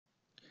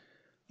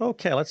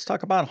Okay, let's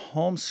talk about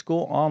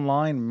homeschool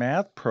online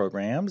math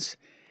programs.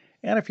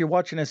 And if you're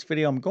watching this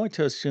video, I'm going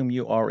to assume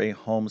you are a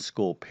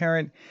homeschool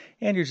parent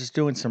and you're just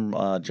doing some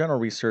general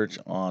research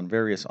on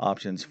various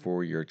options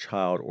for your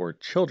child or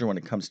children when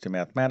it comes to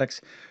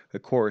mathematics.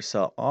 Of course,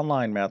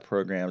 online math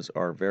programs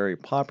are very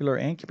popular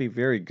and can be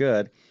very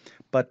good.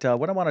 But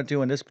what I want to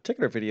do in this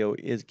particular video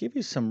is give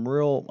you some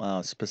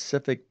real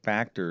specific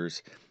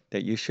factors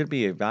that you should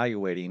be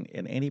evaluating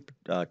in any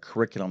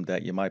curriculum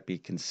that you might be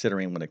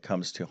considering when it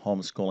comes to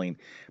homeschooling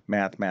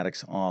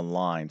mathematics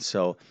online.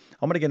 So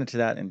I'm going to get into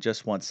that in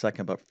just one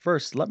second. But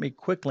first, let me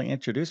quickly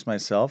introduce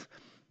myself.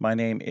 My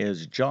name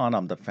is John.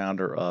 I'm the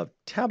founder of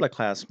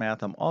TabletClass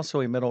Math. I'm also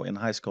a middle and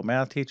high school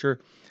math teacher.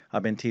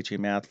 I've been teaching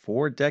math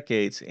for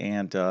decades,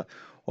 and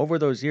over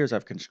those years,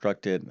 I've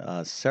constructed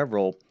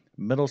several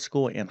middle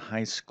school and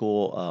high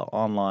school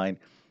online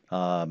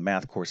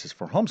math courses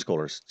for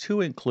homeschoolers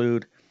to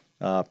include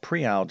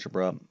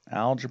pre-algebra,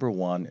 algebra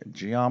 1,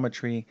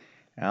 geometry,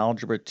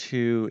 algebra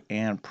 2,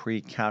 and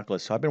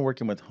pre-calculus. So I've been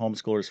working with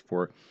homeschoolers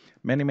for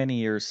many, many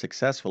years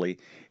successfully.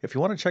 If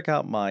you want to check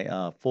out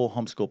my full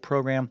homeschool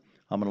program,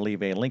 I'm going to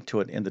leave a link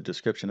to it in the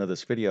description of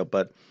this video.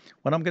 But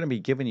what I'm going to be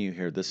giving you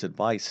here, this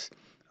advice,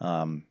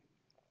 um,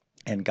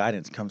 and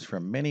guidance comes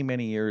from many,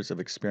 many years of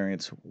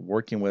experience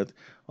working with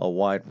a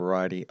wide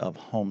variety of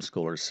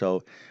homeschoolers.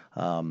 So,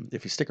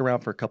 if you stick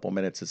around for a couple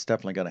minutes, it's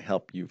definitely going to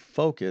help you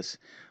focus.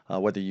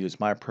 Whether you use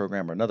my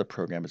program or another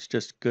program, it's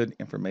just good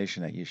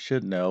information that you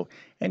should know.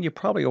 And you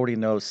probably already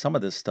know some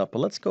of this stuff, but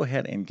let's go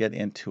ahead and get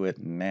into it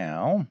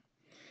now.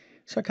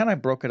 So I kind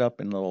of broke it up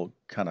in a little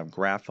kind of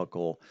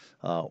graphical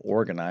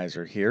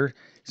organizer here.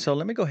 So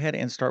let me go ahead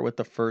and start with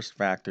the first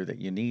factor that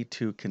you need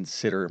to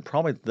consider, and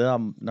probably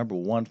the number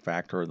one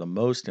factor, or the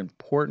most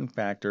important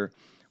factor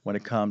when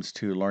it comes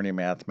to learning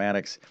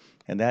mathematics,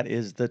 and that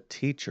is the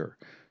teacher.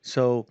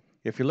 So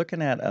if you're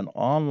looking at an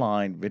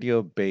online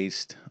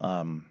video-based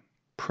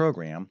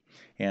program,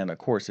 and of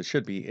course it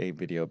should be a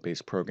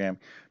video-based program,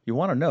 you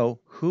want to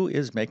know who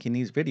is making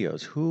these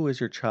videos. Who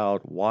is your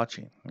child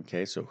watching?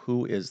 Okay, so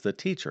who is the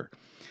teacher?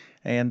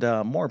 And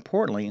more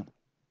importantly,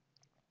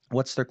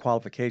 what's their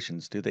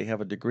qualifications? Do they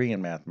have a degree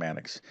in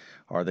mathematics?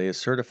 Are they a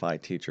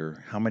certified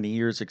teacher? How many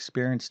years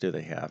experience do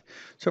they have?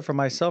 So for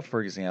myself,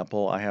 for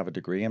example, I have a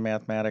degree in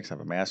mathematics. I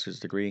have a master's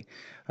degree.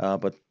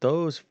 But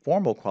those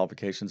formal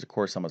qualifications, of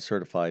course, I'm a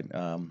certified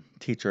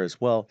teacher as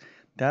well.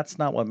 That's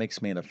not what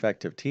makes me an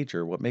effective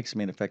teacher. What makes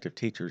me an effective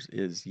teacher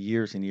is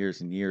years and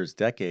years and years,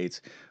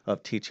 decades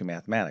of teaching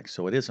mathematics.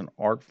 So it is an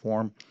art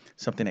form,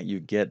 something that you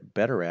get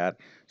better at.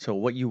 So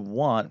what you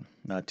want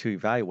to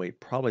evaluate,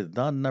 probably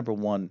the number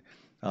one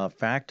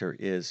factor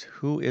is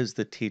who is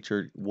the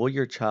teacher? Will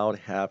your child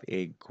have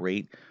a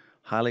great,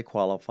 highly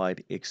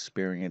qualified,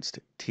 experienced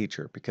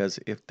teacher? Because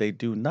if they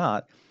do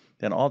not,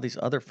 then all these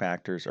other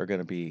factors are going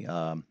to be,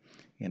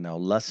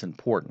 less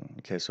important.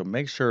 Okay, so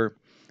make sure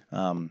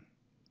um,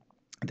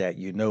 that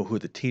you know who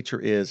the teacher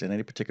is in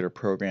any particular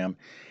program.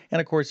 And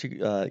of course,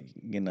 yeah,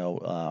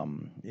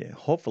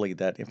 hopefully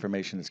that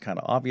information is kind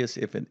of obvious.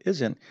 If it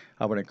isn't,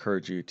 I would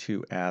encourage you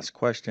to ask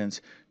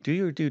questions. Do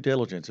your due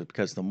diligence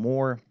because the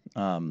more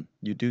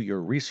you do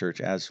your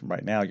research, as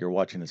right now you're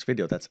watching this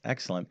video, that's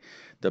excellent.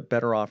 The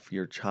better off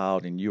your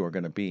child and you are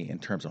going to be in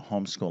terms of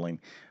homeschooling,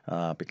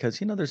 because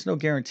there's no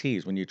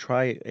guarantees. When you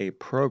try a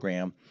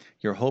program,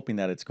 you're hoping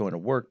that it's going to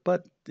work,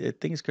 but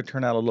things could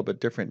turn out a little bit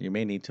different. You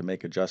may need to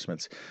make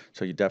adjustments.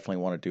 So you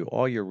definitely want to do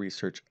all your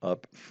research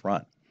up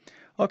front.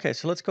 Okay,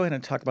 so let's go ahead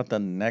and talk about the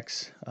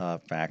next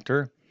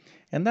factor.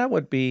 And that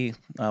would be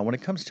when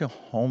it comes to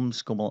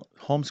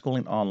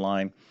homeschooling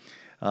online,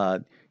 uh,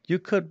 you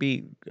could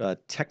be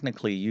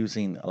technically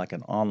using like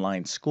an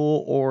online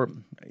school, or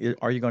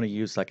are you going to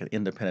use like an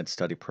independent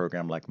study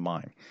program like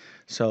mine?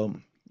 So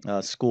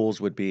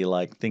schools would be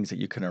like things that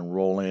you can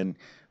enroll in.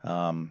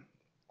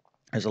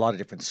 There's a lot of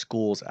different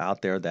schools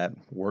out there that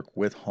work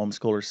with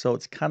homeschoolers, so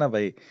it's kind of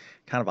a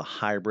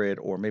hybrid,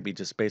 or maybe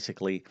just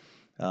basically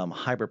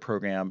hybrid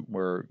program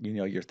where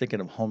you're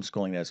thinking of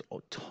homeschooling as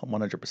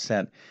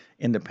 100%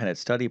 independent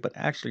study, but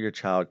actually your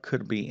child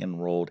could be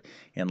enrolled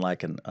in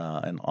like an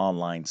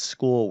online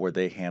school where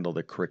they handle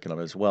the curriculum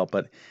as well.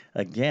 But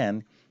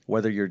again,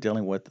 whether you're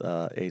dealing with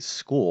a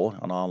school,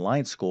 an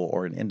online school,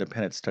 or an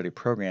independent study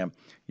program,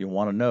 you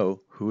want to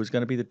know who is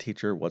going to be the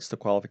teacher, what's the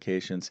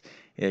qualifications,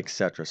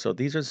 etc. So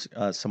these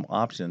are some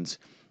options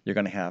you're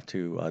going to have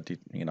to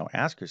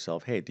ask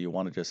yourself. Hey, do you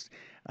want to just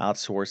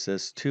outsource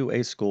this to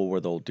a school where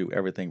they'll do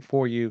everything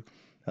for you,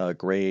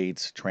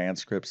 grades,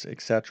 transcripts,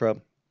 etc.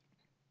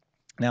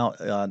 Now,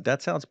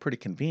 that sounds pretty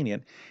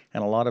convenient,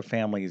 and a lot of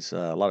families,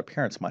 a lot of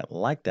parents might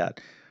like that,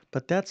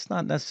 but that's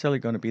not necessarily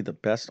going to be the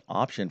best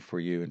option for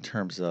you in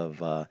terms of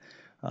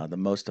the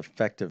most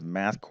effective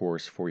math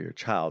course for your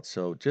child.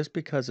 So just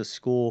because a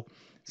school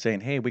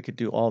saying, hey, we could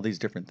do all these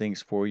different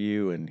things for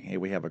you, and hey,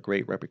 we have a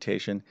great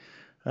reputation,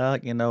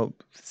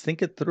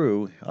 think it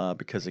through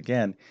because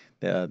again,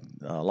 a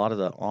lot of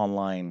the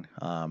online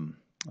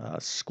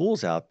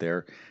schools out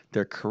there,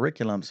 their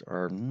curriculums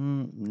are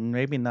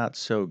maybe not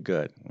so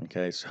good.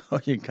 Okay, so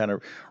you can kind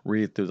of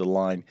read through the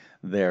line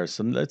there.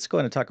 So let's go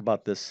ahead and talk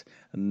about this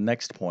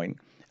next point.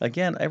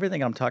 Again,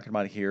 everything I'm talking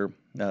about here,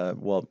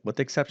 well, with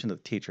the exception of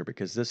the teacher,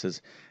 because this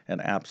is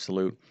an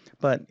absolute,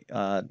 but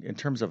in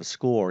terms of a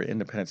school or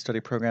independent study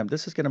program,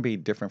 this is going to be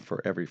different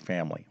for every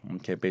family,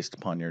 okay, based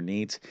upon your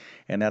needs.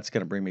 And that's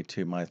going to bring me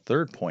to my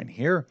third point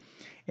here.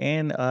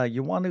 And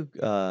you want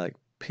to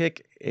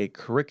pick a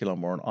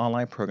curriculum or an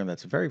online program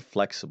that's very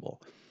flexible.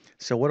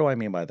 So, what do I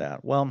mean by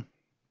that? Well,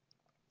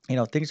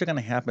 things are going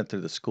to happen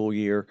through the school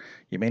year.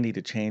 You may need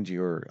to change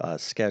your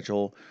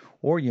schedule,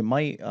 or you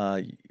might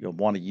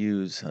want to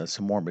use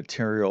some more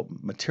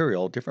different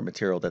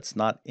material that's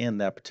not in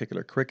that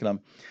particular curriculum.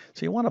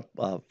 So you want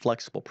a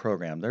flexible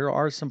program. There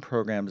are some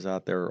programs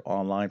out there,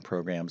 online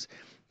programs,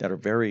 that are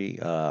very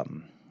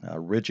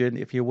rigid,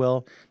 if you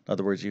will. In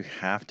other words, you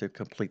have to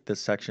complete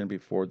this section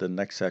before the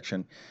next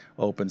section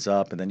opens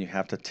up, and then you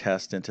have to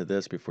test into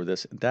this before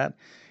this.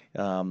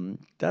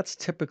 That's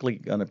typically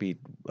going to be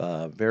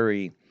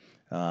very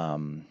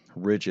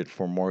rigid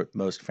for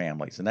most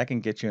families, and that can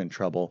get you in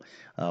trouble.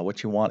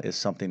 What you want is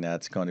something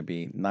that's going to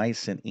be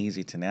nice and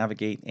easy to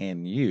navigate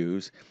and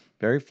use,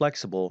 very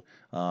flexible,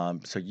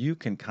 so you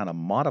can kind of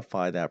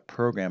modify that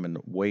program in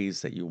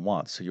ways that you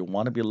want. So you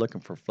want to be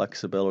looking for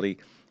flexibility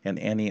in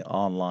any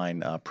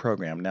online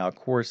program. Now, of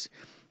course,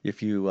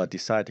 if you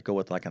decide to go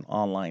with like an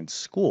online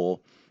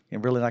school,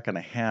 you're really not going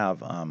to have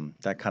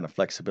that kind of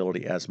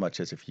flexibility as much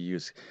as if you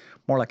use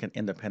more like an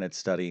independent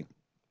study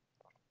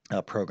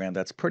program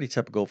that's pretty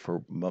typical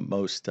for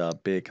most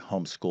big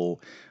homeschool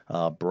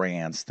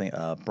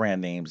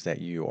brand names that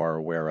you are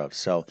aware of.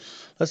 So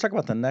let's talk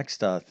about the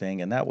next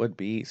thing, and that would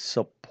be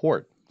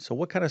support. So,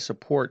 what kind of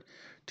support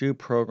do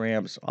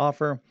programs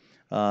offer?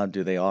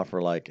 Do they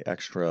offer like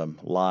extra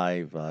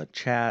live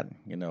chat?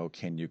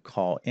 Can you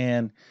call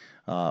in?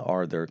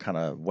 Are there kind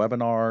of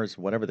webinars?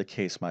 Whatever the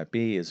case might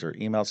be, is there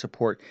email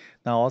support?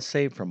 Now, I'll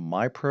say from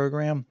my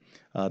program,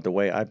 the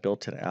way I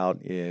built it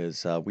out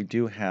is we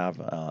do have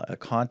a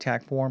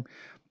contact form,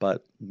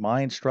 but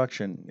my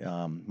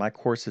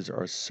courses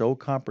are so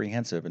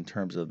comprehensive in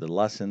terms of the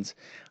lessons.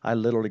 I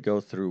literally go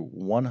through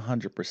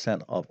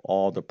 100% of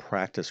all the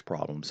practice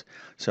problems.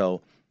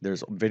 So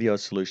there's video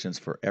solutions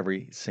for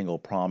every single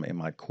problem in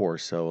my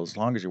course. So as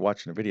long as you're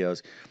watching the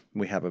videos,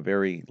 we have a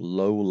very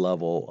low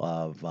level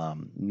of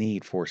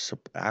need for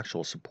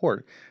actual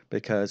support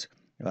because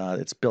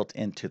it's built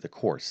into the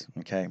course.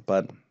 Okay,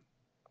 but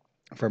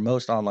for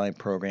most online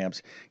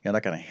programs, you're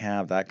not going to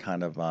have that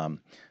kind of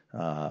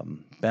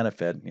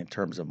benefit in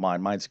terms of mine.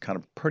 Mine's kind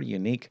of pretty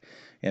unique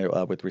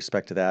with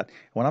respect to that.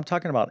 When I'm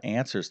talking about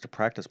answers to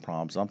practice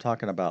problems, I'm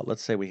talking about,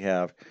 let's say we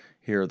have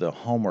here the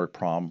homework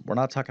problem. We're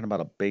not talking about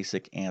a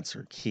basic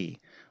answer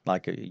key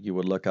like you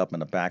would look up in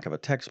the back of a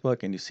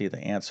textbook and you see the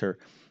answer.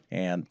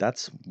 And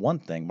that's one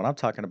thing. What I'm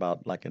talking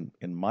about, like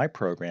in my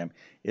program,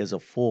 is a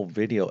full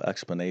video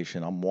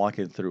explanation. I'm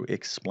walking through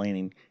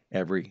explaining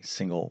every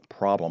single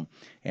problem,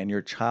 and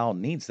your child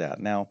needs that.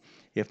 Now,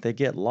 if they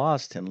get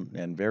lost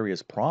in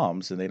various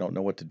problems and they don't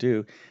know what to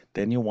do,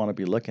 then you want to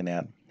be looking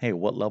at, hey,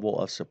 what level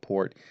of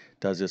support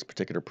does this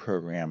particular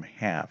program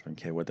have?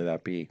 Okay, whether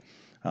that be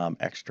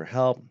extra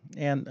help,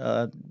 and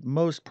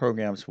most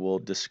programs will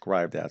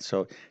describe that.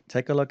 So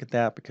take a look at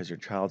that because your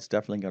child's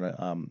definitely going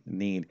to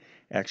need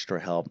extra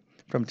help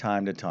from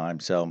time to time.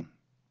 So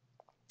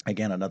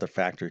again, another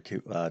factor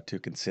to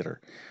consider.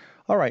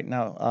 All right,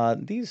 now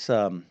these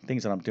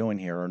things that I'm doing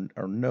here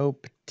are no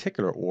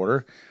particular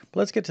order, but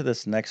let's get to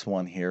this next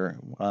one here.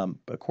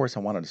 Of course, I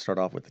wanted to start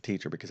off with the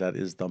teacher because that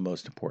is the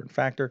most important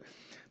factor.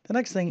 The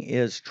next thing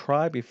is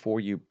try before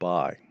you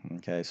buy.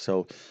 Okay,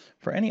 so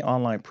for any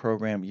online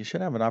program, you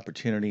should have an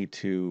opportunity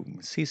to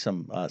see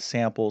some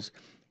samples,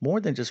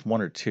 more than just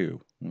one or two.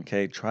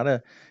 Okay, try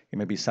to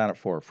maybe sign up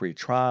for a free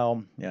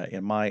trial.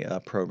 In my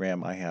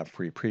program, I have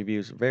free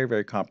previews, very,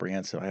 very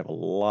comprehensive. I have a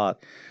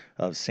lot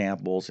of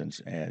samples,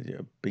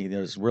 and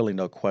there's really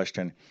no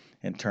question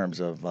in terms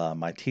of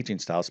my teaching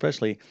style,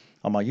 especially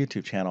on my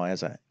YouTube channel,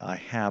 as I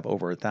have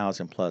over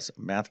 1,000 plus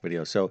math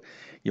videos. So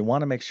you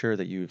want to make sure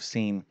that you've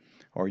seen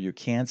or you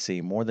can see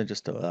more than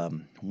just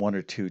one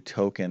or two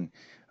token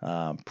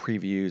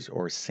previews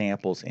or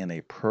samples in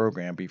a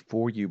program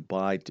before you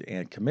buy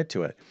and commit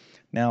to it.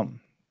 Now,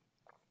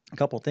 a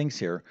couple things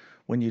here.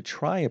 When you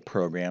try a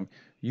program,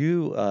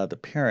 you, the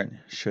parent,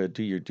 should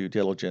do your due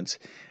diligence.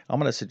 I'm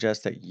going to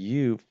suggest that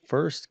you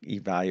first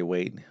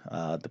evaluate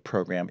the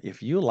program.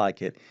 If you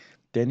like it,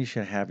 then you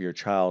should have your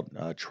child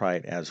try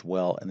it as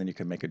well, and then you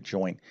can make a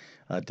joint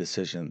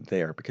decision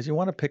there. Because you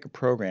want to pick a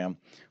program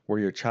where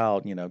your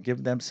child,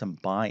 give them some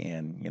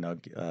buy-in,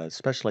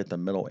 especially at the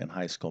middle and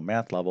high school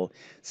math level,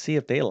 see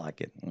if they like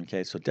it.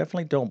 Okay, so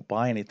definitely don't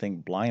buy anything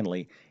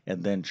blindly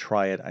and then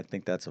try it. I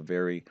think that's a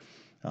very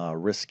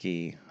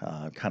risky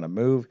kind of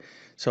move.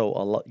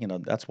 So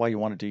that's why you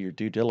want to do your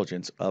due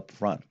diligence up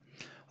front.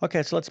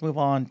 Okay, so let's move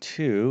on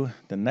to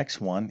the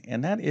next one,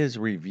 and that is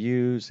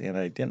reviews. And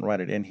I didn't write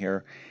it in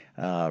here.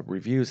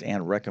 reviews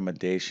and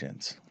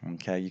recommendations.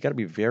 Okay, you got to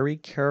be very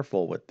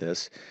careful with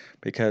this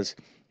because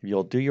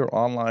you'll do your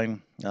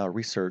online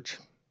research.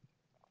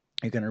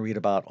 You're going to read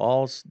about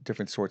all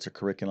different sorts of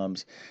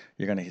curriculums.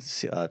 You're going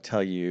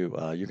to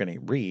you're going to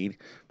read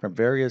from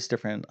various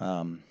different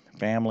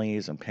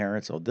families and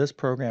parents. Oh, this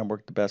program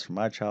worked the best for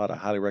my child. I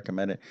highly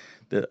recommend it.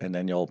 And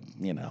then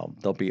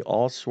there'll be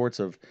all sorts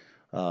of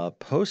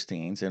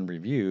postings and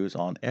reviews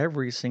on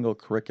every single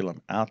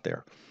curriculum out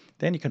there.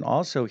 Then you can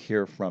also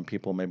hear from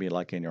people, maybe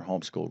like in your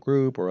homeschool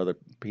group or other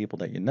people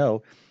that you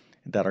know,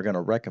 that are going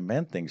to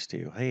recommend things to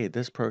you. Hey,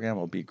 this program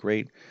will be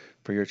great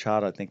for your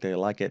child. I think they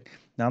like it.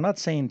 Now, I'm not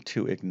saying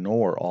to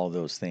ignore all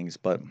those things,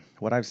 but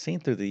what I've seen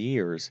through the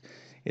years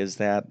is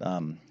that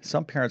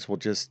some parents will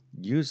just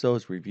use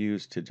those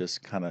reviews to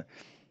just kind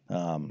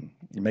of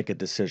make a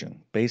decision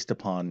based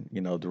upon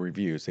the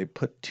reviews. They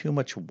put too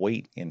much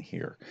weight in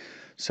here.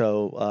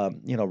 So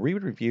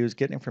read reviews,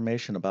 get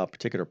information about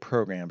particular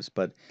programs,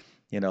 but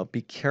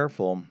be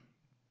careful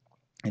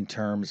in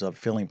terms of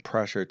feeling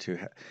pressure to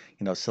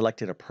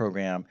selecting a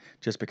program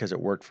just because it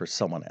worked for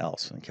someone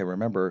else. Okay,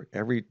 remember,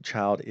 every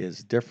child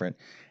is different,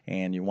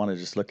 and you want to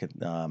just look at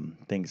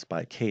things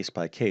by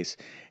case.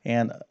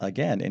 And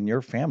again, in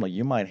your family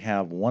you might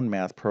have one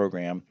math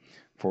program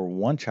for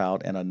one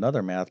child and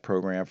another math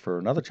program for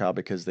another child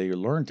because they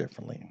learn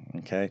differently.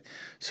 Okay,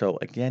 so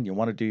again, you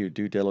want to do your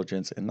due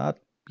diligence and not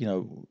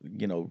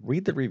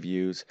read the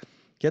reviews,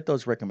 get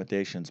those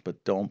recommendations,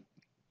 but don't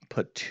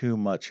put too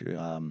much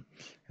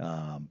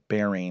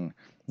bearing,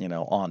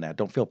 on that.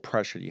 Don't feel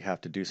pressure you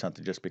have to do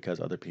something just because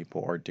other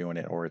people are doing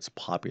it or it's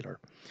popular.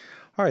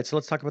 All right, so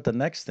let's talk about the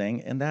next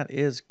thing, and that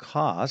is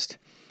cost.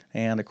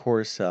 And of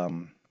course,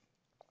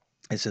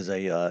 this is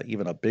a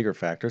even a bigger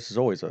factor. This is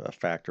always a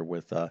factor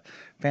with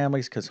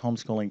families because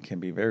homeschooling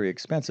can be very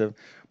expensive,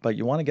 but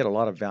you want to get a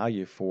lot of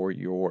value for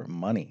your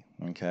money.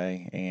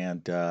 Okay,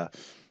 and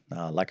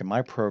like in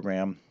my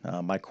program,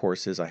 my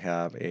courses, I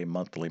have a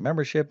monthly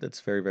membership that's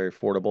very, very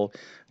affordable.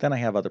 Then I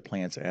have other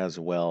plans as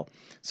well.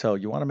 So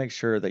you want to make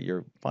sure that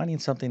you're finding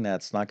something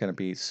that's not going to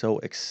be so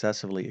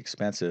excessively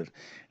expensive.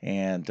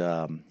 And,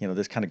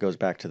 this kind of goes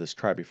back to this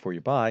try before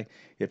you buy.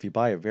 If you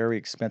buy a very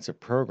expensive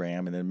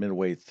program and then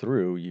midway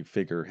through you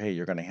figure, hey,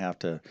 you're going to have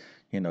to,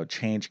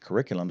 change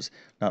curriculums,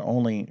 not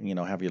only,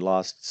 have you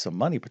lost some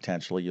money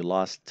potentially, you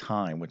lost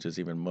time, which is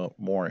even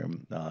more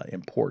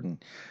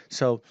important.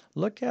 So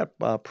look at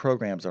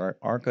programs that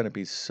aren't going to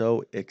be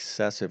so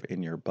excessive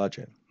in your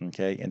budget,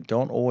 okay? And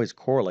don't always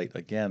correlate,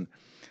 again,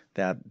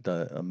 that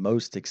the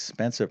most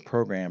expensive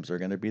programs are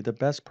going to be the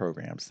best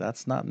programs.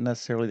 That's not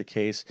necessarily the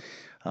case.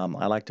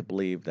 I like to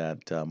believe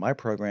that my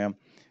program,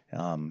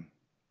 um,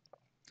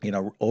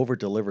 over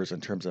delivers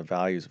in terms of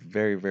values.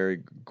 Very,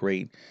 very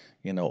great,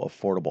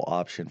 affordable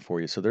option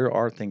for you. So there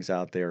are things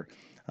out there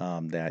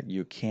that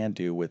you can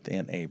do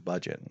within a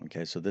budget.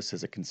 Okay, so this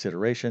is a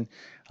consideration.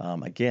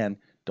 Again,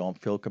 don't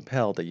feel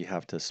compelled that you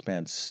have to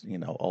spend,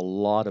 a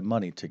lot of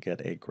money to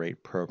get a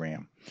great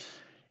program.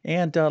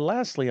 And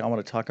lastly, I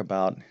want to talk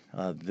about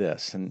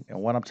this. And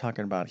what I'm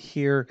talking about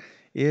here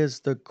is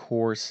the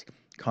course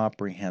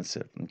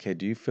comprehensive. Okay,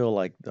 do you feel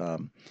like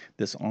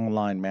this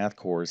online math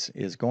course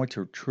is going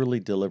to truly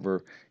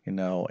deliver,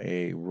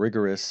 a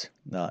rigorous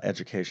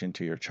education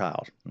to your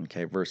child?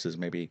 Okay, versus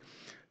maybe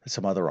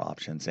some other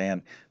options.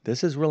 And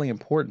this is really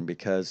important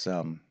because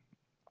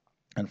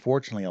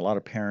unfortunately, a lot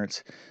of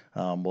parents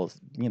will,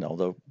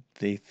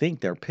 they think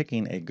they're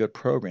picking a good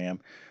program.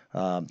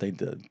 They've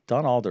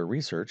done all their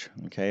research.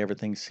 Okay,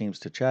 everything seems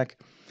to check,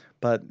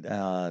 but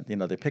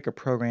they pick a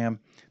program.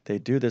 They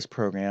do this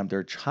program.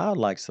 Their child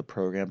likes the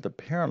program. The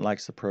parent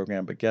likes the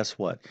program. But guess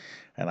what?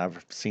 And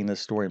I've seen this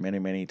story many,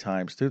 many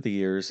times through the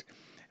years.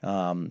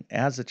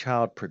 As the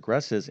child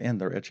progresses in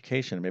their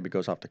education, maybe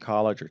goes off to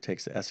college or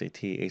takes the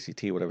SAT,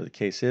 ACT, whatever the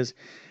case is,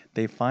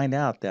 they find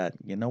out that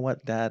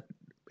that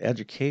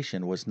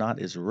education was not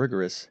as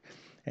rigorous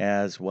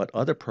as what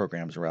other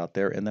programs are out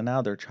there, and then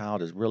now their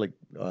child is really,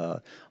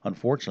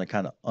 unfortunately,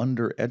 kind of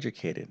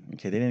undereducated.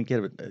 Okay, they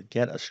didn't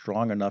get a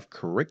strong enough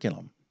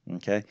curriculum.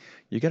 Okay,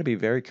 you got to be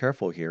very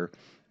careful here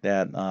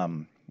that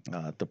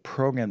the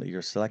program that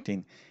you're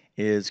selecting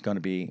is going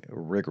to be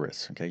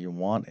rigorous. Okay, you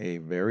want a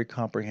very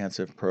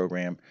comprehensive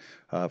program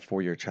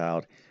for your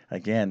child.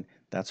 Again,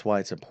 that's why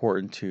it's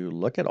important to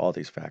look at all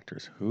these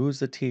factors. Who's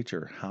the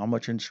teacher? How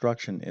much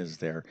instruction is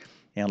there?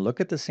 And look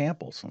at the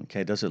samples.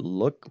 Okay, does it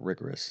look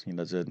rigorous?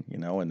 Does it,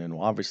 and then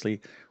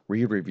obviously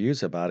read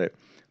reviews about it.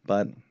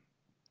 But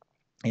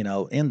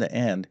in the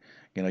end,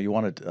 you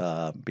want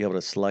to be able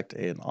to select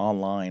an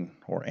online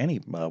or any,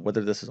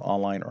 whether this is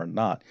online or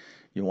not,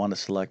 you want to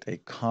select a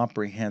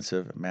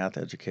comprehensive math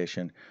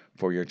education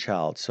for your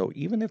child. So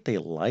even if they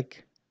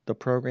like the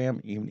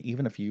program,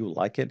 even if you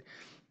like it,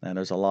 and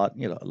there's a lot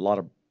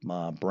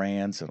of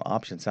brands and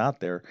options out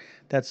there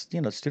that's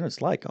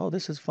students like, oh,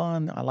 this is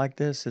fun, I like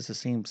this,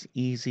 seems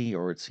easy,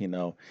 or it's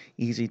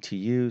easy to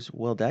use.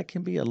 Well, that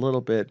can be a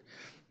little bit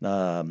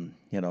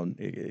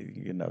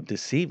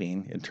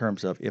deceiving in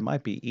terms of it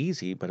might be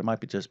easy, but it might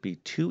be just be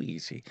too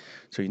easy.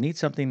 So you need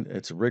something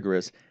that's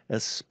rigorous,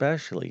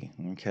 especially,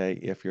 okay,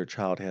 if your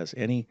child has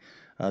any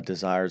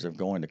desires of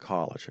going to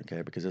college,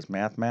 okay, because this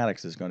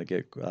mathematics is going to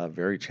get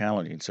very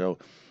challenging. So,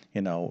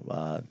 you know,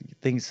 uh,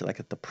 things like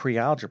at the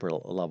pre-algebra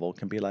level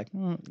can be like,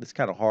 it's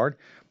kind of hard.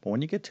 But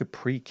when you get to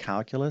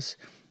pre-calculus,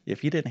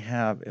 if you didn't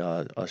have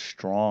a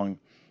strong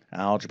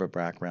algebra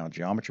background,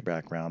 geometry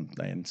background,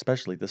 and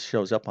especially this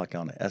shows up like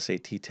on an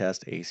SAT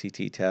test,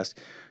 ACT test,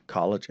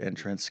 college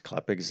entrance,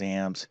 CLEP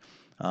exams.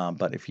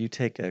 But if you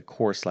take a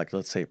course like,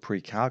 let's say,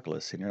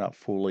 pre-calculus, and you're not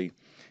fully,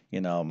 you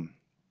know,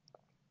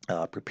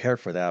 prepare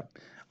for that,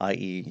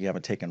 i.e., you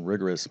haven't taken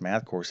rigorous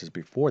math courses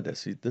before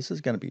this. This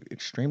is going to be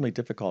extremely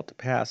difficult to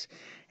pass.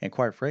 And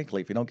quite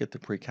frankly, if you don't get the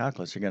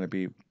pre-calculus, you're going to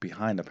be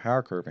behind the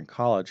power curve in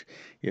college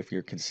if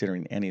you're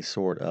considering any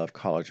sort of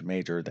college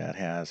major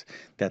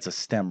that's a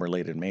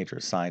STEM-related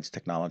major, science,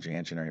 technology,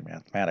 engineering,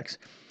 mathematics.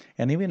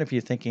 And even if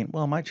you're thinking,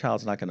 well, my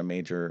child's not going to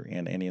major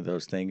in any of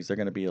those things, they're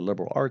going to be a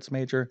liberal arts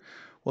major.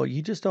 Well,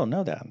 you just don't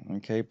know that.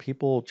 Okay,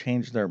 people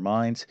change their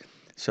minds.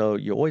 So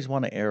you always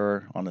want to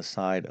err on the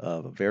side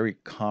of a very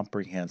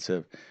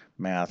comprehensive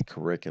math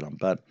curriculum.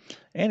 But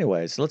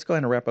anyways, let's go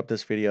ahead and wrap up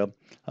this video.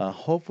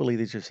 Hopefully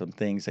these are some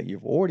things that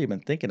you've already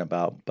been thinking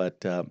about, but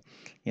the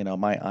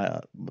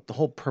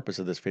whole purpose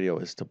of this video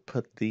is to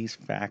put these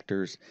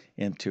factors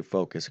into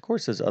focus. Of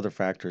course, there's other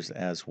factors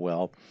as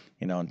well,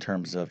 in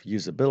terms of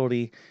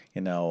usability.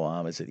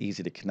 Is it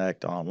easy to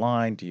connect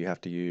online? Do you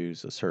have to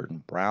use a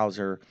certain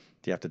browser?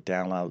 Do you have to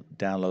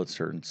download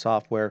certain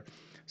software?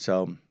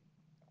 So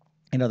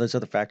there's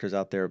other factors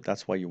out there.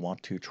 That's why you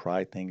want to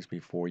try things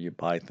before you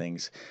buy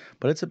things.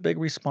 But it's a big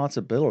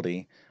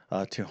responsibility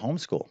to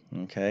homeschool,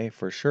 okay,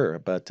 for sure.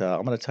 But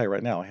I'm going to tell you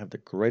right now, I have the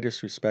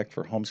greatest respect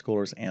for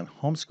homeschoolers and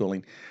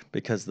homeschooling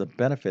because the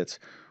benefits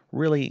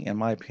really, in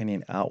my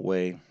opinion,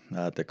 outweigh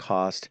the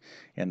cost.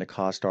 And the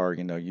cost are,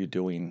 you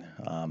doing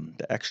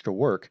the extra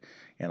work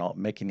and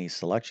making these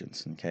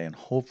selections, okay? And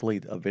hopefully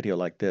a video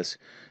like this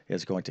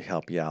is going to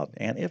help you out.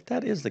 And if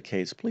that is the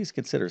case, please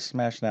consider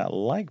smashing that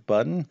like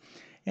button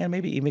and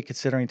maybe even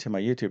considering to my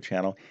YouTube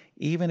channel.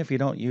 Even if you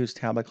don't use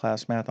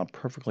TabletClass Math, I'm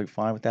perfectly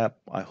fine with that.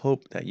 I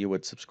hope that you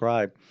would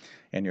subscribe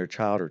and your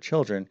child or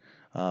children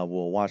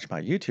will watch my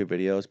YouTube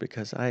videos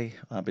because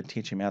I've been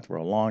teaching math for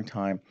a long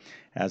time.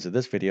 As of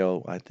this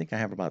video, I think I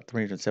have about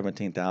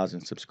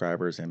 317,000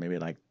 subscribers and maybe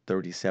like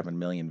 37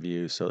 million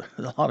views. So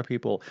there's a lot of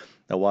people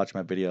that watch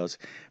my videos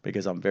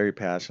because I'm very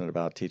passionate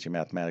about teaching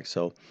mathematics.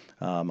 So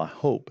I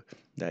hope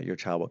that your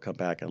child will come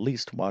back, at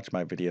least watch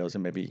my videos,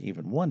 and maybe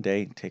even one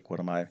day take one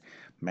of my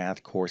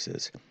math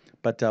courses.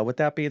 But with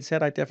that being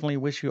said, I definitely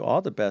wish you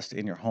all the best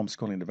in your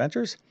homeschooling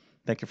adventures.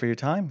 Thank you for your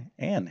time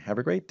and have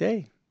a great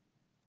day.